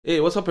Hey,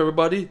 what's up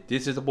everybody?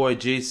 This is the boy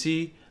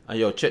JC, and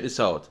yo, check this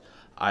out.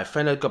 I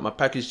finally got my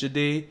package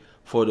today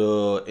for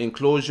the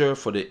enclosure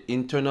for the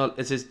internal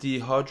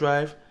SSD hard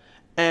drive,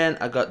 and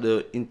I got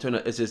the internal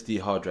SSD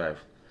hard drive.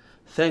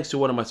 Thanks to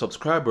one of my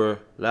subscriber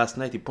last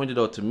night, he pointed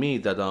out to me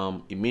that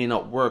it may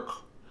not work.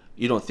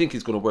 You don't think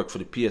it's gonna work for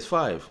the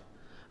PS5.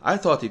 I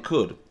thought it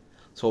could,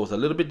 so I was a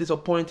little bit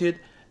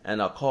disappointed,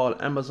 and I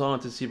called Amazon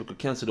to see if I could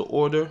cancel the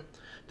order.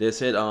 They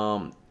said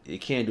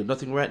it can't do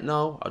nothing right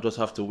now. I just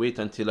have to wait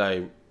until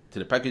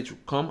the package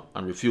come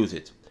and refuse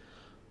it.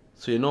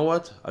 So you know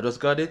what? I just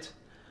got it.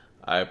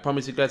 I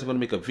promise you guys I'm gonna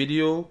make a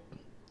video,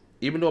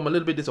 even though I'm a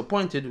little bit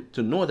disappointed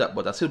to know that,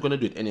 but I'm still gonna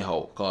do it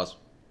anyhow because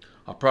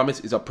a promise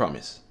is a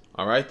promise.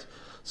 All right.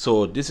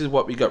 So this is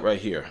what we got right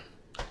here.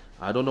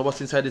 I don't know what's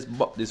inside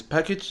this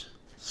package,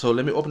 so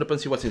let me open up and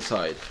see what's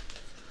inside.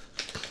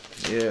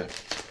 Yeah.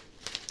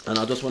 And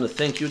I just want to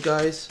thank you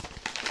guys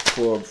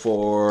for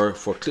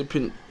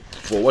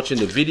watching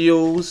the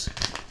videos,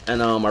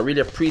 and I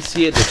really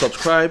appreciate the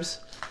subscribes.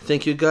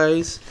 Thank you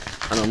guys,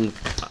 and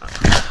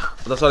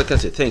that's all I can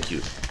say. Thank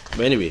you.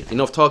 But anyway,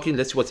 enough talking.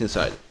 Let's see what's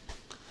inside.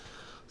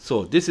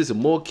 So this is a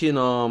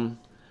Mokin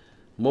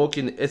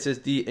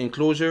SSD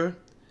enclosure.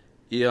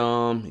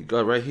 You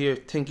got right here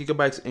 10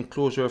 gigabytes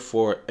enclosure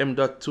for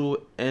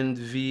M.2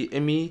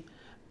 NVMe,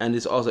 and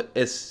it's also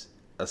a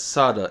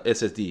SATA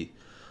SSD.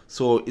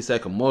 So it's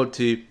like a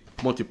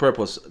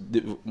multi-purpose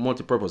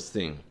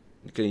thing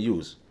you can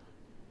use.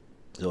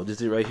 So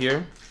this is right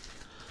here.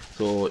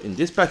 So in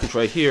this package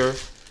right here,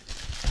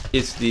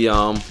 it's the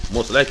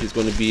most likely it's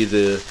going to be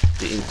the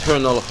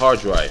internal hard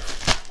drive.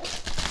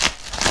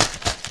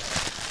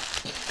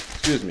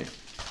 Excuse me.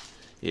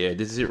 Yeah,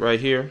 this is it right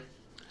here.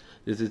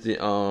 This is the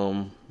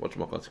come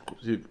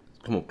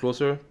up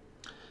closer.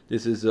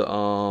 This is the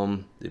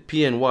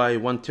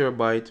PNY 1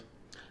 terabyte,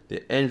 the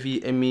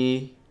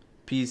NVMe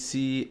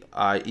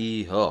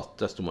PCIe. Oh,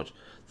 that's too much.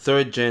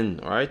 3rd gen.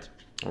 All right.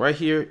 Right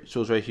here it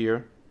shows right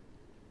here.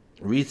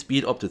 Read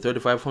speed up to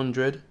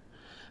 3500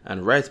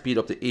 and write speed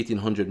up to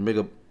 1800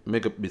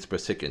 megabits per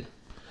second.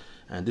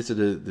 And this is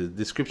the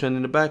description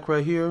in the back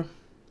right here.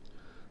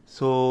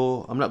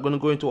 So I'm not going to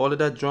go into all of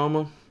that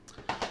drama.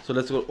 So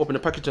let's go open the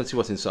package and see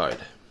what's inside.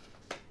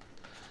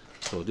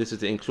 So this is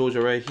the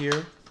enclosure right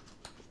here.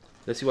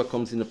 Let's see what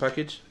comes in the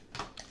package.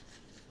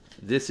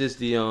 This is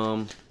the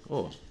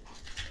oh,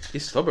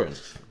 it's stubborn.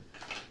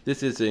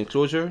 This is the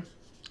enclosure.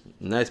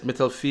 Nice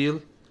metal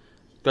feel.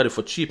 Got it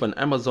for cheap on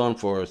Amazon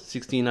for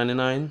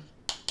 $16.99.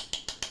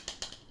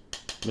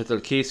 Metal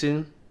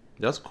casing.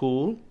 That's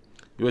cool.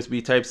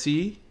 USB Type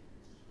C.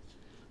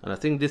 And I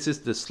think this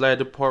is the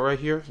slider part right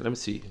here. Let me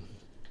see.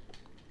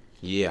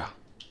 Yeah.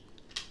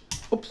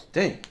 Oops,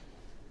 dang.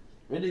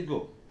 Where did it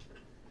go?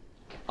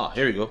 Ah,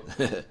 here we go.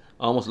 I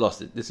almost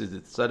lost it. This is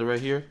the slider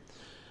right here.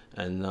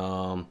 And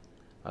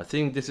I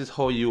think this is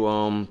how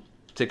you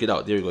take it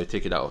out. There you go,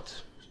 take it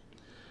out.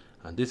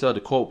 And these are the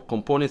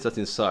components that's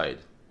inside.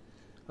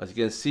 As you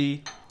can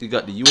see, you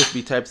got the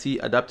USB Type C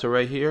adapter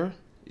right here.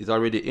 It's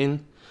already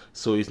in,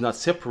 so it's not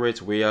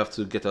separate where you have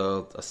to get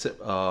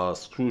a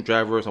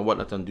screwdrivers and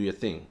whatnot and do your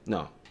thing.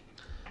 No,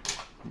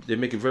 they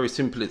make it very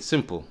simple. It's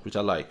simple, which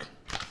I like.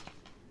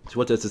 So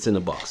what else is in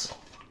the box?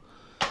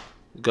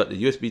 You got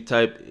the USB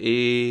Type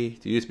A,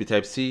 the USB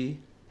Type C.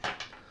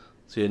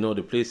 So you know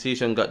the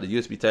PlayStation got the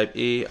USB Type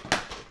A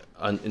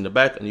in the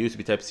back and the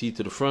USB Type C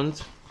to the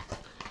front.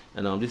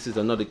 And this is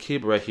another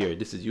cable right here.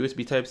 This is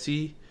USB Type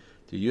C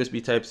to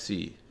USB Type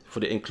C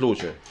for the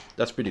enclosure.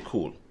 That's pretty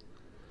cool.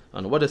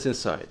 And what is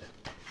inside?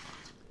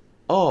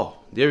 Oh,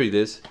 there it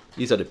is.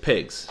 These are the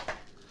pegs.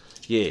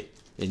 Yeah,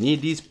 you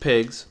need these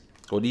pegs.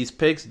 What these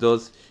pegs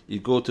does, you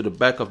go to the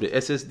back of the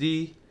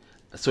SSD,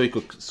 so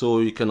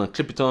you can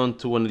clip it on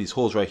to one of these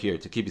holes right here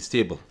to keep it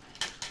stable.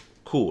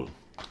 Cool.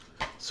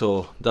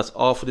 So that's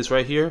all for this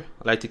right here.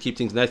 I like to keep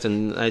things nice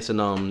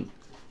and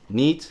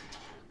neat,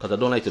 because I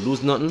don't like to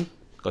lose nothing,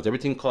 because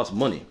everything costs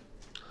money.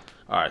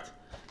 All right.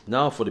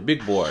 Now for the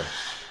big boy.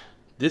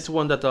 This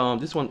one that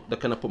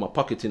kind of put my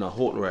pocket in a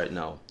hole right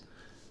now.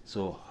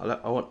 So I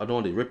don't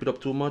want to rip it up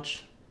too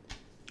much,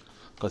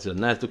 because it's a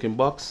nice looking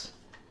box.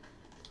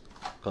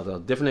 Because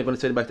I'm definitely going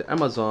to send it back to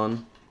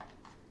Amazon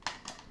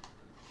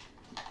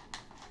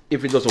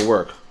if it doesn't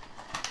work.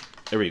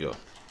 There we go.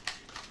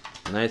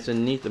 Nice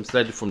and neat. I'm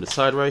sliding from the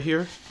side right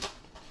here.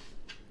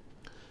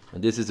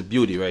 And this is the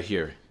beauty right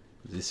here.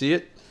 Do you see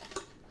it?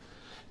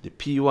 The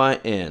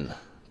PYN.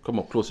 Come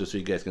up closer so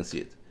you guys can see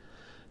it.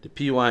 The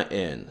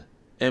PYN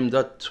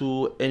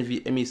M.2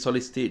 NVMe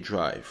solid state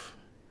drive,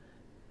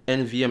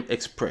 NVM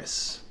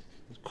Express.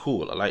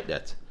 Cool, I like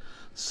that.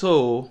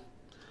 So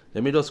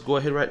let me just go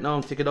ahead right now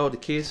and take it out the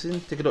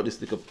casing, take it out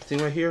this little thing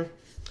right here.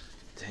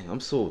 Dang, I'm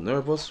so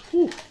nervous.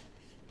 Whew.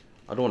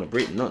 I don't want to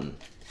break nothing.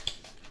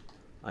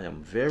 I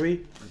am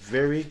very,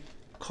 very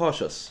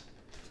cautious,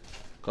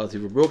 because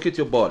if you broke it,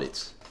 you bought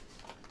it.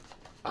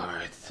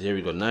 Alright, there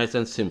we go, nice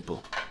and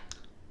simple.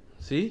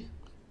 See?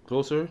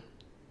 Closer.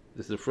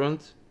 This is the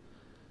front.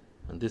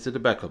 And this is the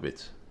back of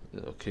it.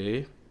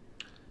 Okay.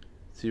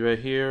 See right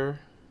here.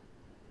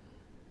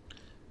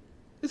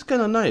 it's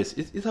kind of nice.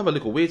 It have a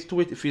little weight to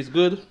it. It feels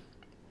good.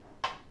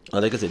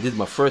 Like I said, this is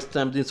my first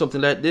time doing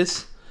something like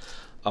this.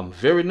 I'm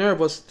very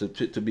nervous,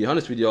 to be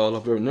honest with y'all.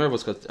 I'm very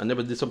nervous because I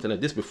never did something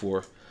like this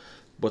before.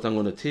 But I'm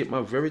going to take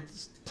my very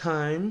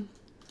time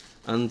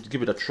and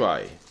give it a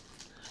try.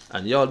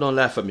 And y'all don't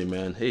laugh at me,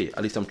 man. Hey,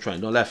 at least I'm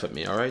trying. Don't laugh at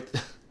me, alright?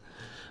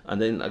 And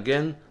then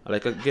again, I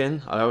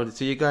want to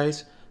see you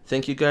guys.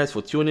 Thank you guys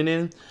for tuning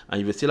in.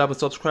 And if you still haven't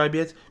subscribed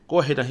yet, go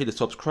ahead and hit the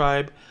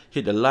subscribe,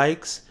 hit the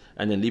likes,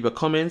 and then leave a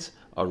comment.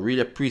 I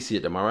really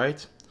appreciate them,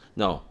 alright?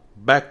 Now,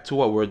 back to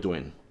what we're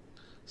doing.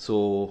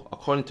 So,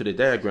 according to the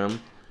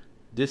diagram,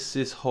 this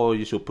is how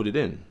you should put it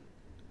in.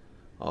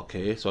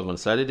 Okay, so I'm going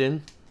to slide it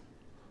in.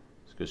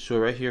 It's going to show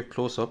right here,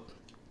 close up.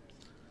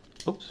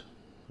 Oops,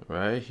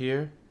 right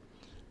here.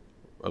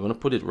 I'm going to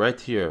put it right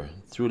here,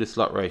 through the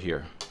slot right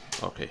here.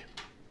 Okay.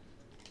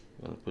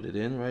 I'm going to put it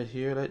in right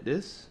here like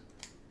this.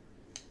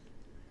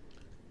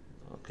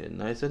 Okay,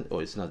 nice and, oh,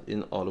 it's not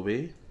in all the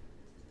way.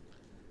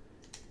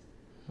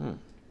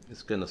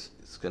 It's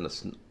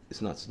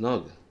not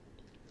snug.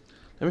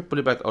 Let me put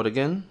it back out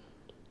again.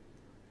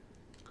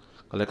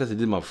 Like I said,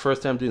 this is my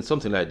first time doing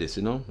something like this,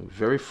 you know,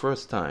 very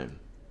first time.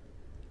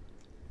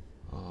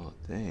 Oh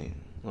dang.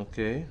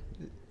 Okay,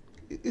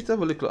 it's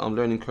have a little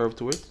learning curve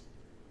to it.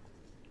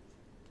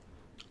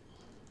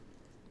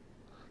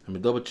 Let me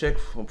double check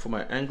for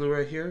my angle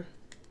right here.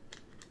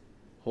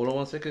 Hold on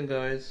 1 second,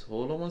 guys.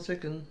 Hold on 1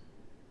 second.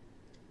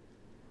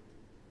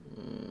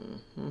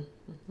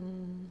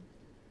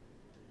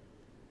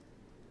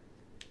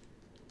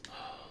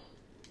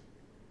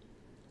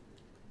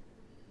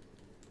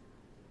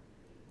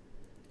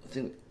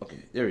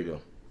 Okay, there we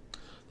go.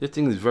 This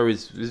thing is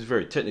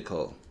very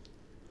technical.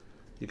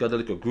 You got a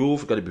little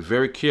groove. You got to be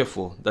very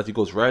careful that it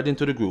goes right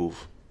into the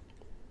groove.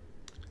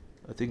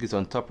 I think it's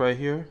on top right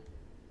here.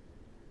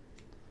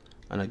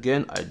 And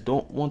again, I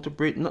don't want to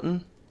break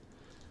nothing.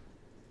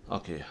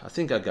 Okay, I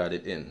think I got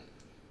it in.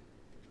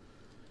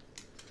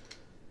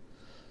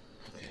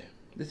 Okay,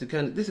 this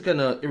is kind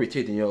of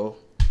irritating, yo.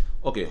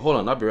 Okay, hold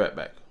on. I'll be right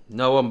back.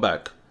 Now I'm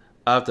back.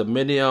 After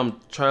many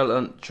trial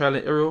and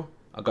error,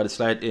 I got to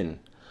slide in.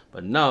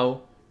 But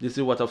now, this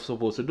is what I'm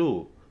supposed to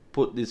do.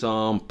 Put this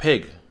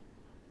peg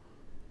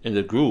in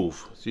the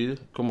groove. See,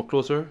 come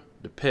closer,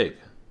 the peg.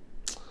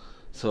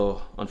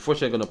 So,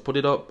 unfortunately, I'm gonna put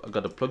it up. I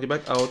gotta plug it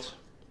back out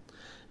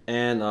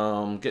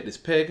and get this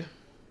peg.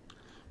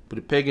 Put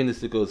the peg in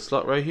this little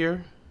slot right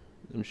here.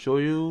 Let me show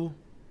you.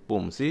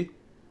 Boom, see?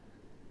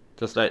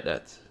 Just like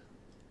that.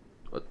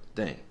 But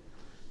dang.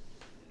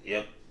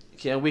 Yep.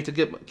 Can't wait to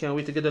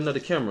get another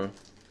camera.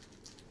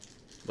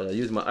 But I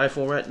use my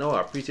iPhone right now.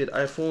 I appreciate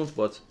iPhones,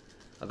 but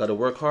I gotta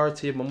work hard,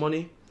 save my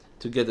money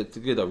to get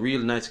a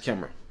real nice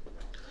camera.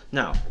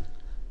 Now,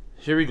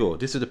 here we go.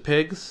 This is the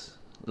pegs.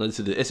 Now, this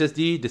is the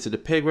SSD. This is the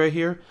peg right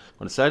here. I'm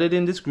gonna slide it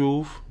in this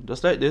groove,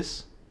 just like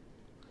this.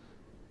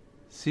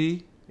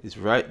 See, it's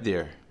right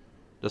there,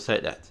 just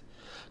like that.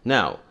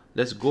 Now,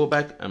 let's go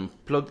back and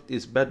plug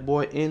this bad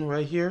boy in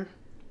right here.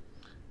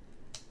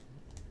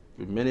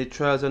 With many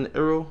trials and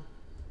error.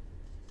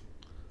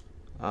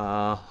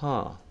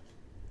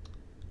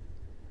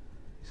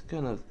 It's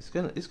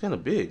kind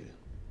of big.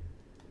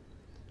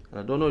 And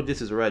I don't know if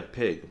this is the right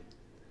peg,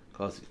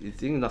 because the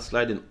thing not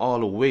sliding all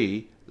the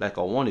way like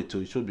I want it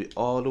to. It should be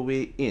all the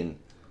way in,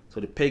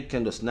 so the peg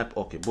can just snap.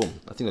 Okay, boom.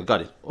 I think I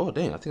got it. Oh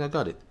dang, I think I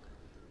got it.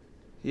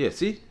 Yeah,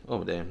 see?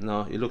 Oh damn,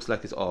 no, it looks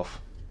like it's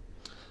off.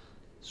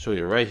 Show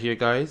you right here,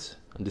 guys.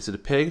 And this is the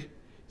peg,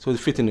 so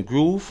it's fit in the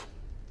groove.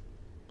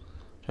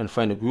 Trying to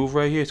find the groove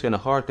right here. It's kind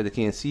of hard because I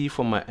can't see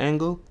from my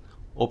angle.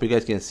 Hope you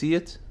guys can see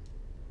it.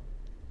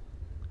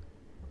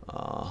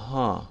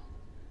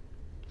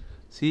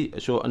 See, I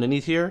show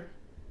underneath here.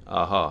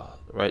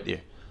 Right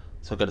there.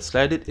 So I gotta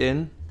slide it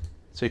in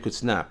so it could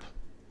snap.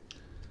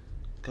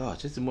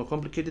 Gosh, this is more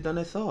complicated than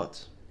I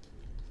thought.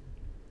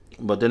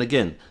 But then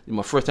again, it's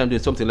my first time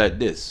doing something like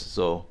this.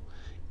 So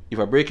if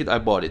I break it, I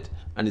bought it.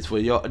 And it's for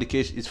your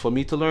education, it's for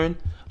me to learn,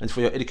 and it's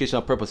for your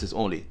educational purposes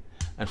only.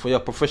 And for your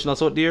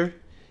professionals out there,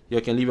 you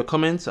can leave a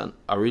comment, and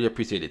I really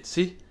appreciate it.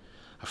 See,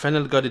 I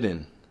finally got it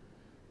in.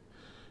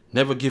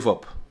 Never give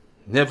up.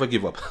 Never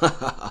give up.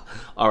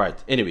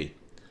 Alright, anyway.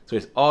 So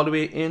it's all the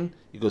way in.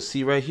 You go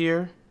see right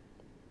here.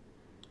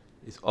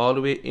 It's all the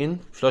way in,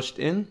 flushed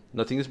in.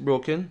 Nothing is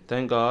broken,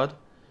 thank God.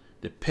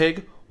 The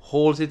peg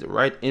holds it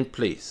right in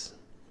place.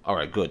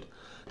 Alright, good.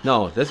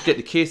 Now, let's get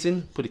the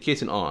casing, put the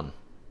casing on.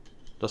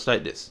 Just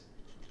like this.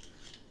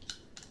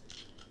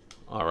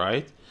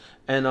 Alright.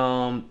 And,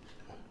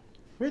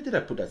 where did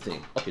I put that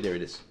thing? Okay, there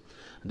it is.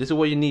 This is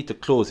where you need to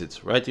close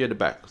it, right here at the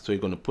back. So you're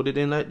going to put it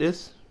in like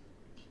this.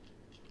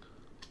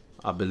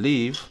 I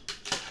believe.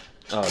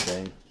 Oh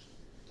dang,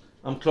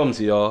 I'm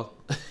clumsy, y'all.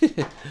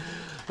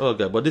 Oh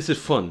god, but this is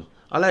fun.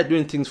 I like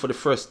doing things for the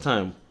first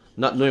time,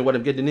 not knowing what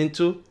I'm getting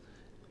into.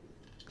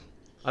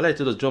 I like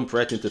to just jump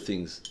right into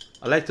things.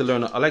 I like to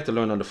learn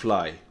on the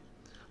fly.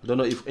 I don't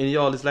know if any of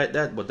y'all is like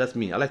that, but that's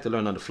me. I like to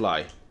learn on the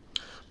fly.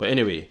 But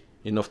anyway,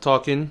 enough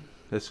talking.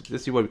 Let's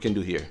see what we can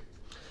do here.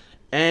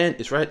 And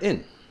it's right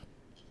in.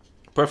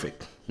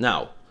 Perfect.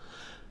 Now,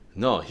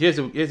 No, here's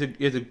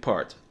the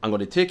part. I'm going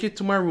to take it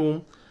to my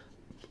room.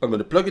 I'm going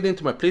to plug it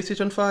into my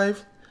PlayStation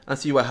 5 and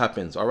see what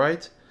happens,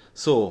 alright?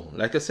 So,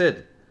 like I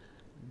said,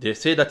 they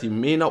say that it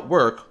may not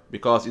work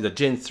because it's a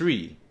Gen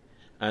 3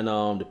 and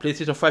the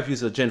PlayStation 5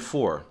 uses a Gen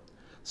 4.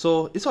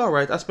 So, it's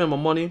alright. I spend my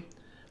money.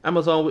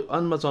 Amazon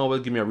will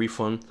give me a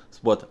refund,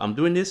 but I'm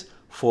doing this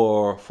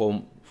for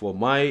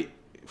my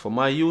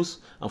use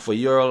and for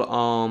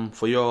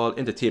your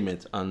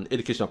entertainment and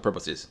educational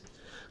purposes.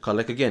 Cause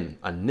like again,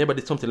 I never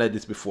did something like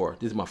this before.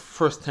 This is my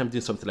first time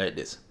doing something like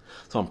this,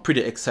 so I'm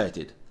pretty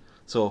excited.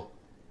 So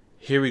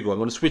here we go. I'm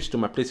going to switch to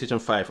my PlayStation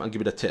 5 and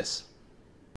give it a test.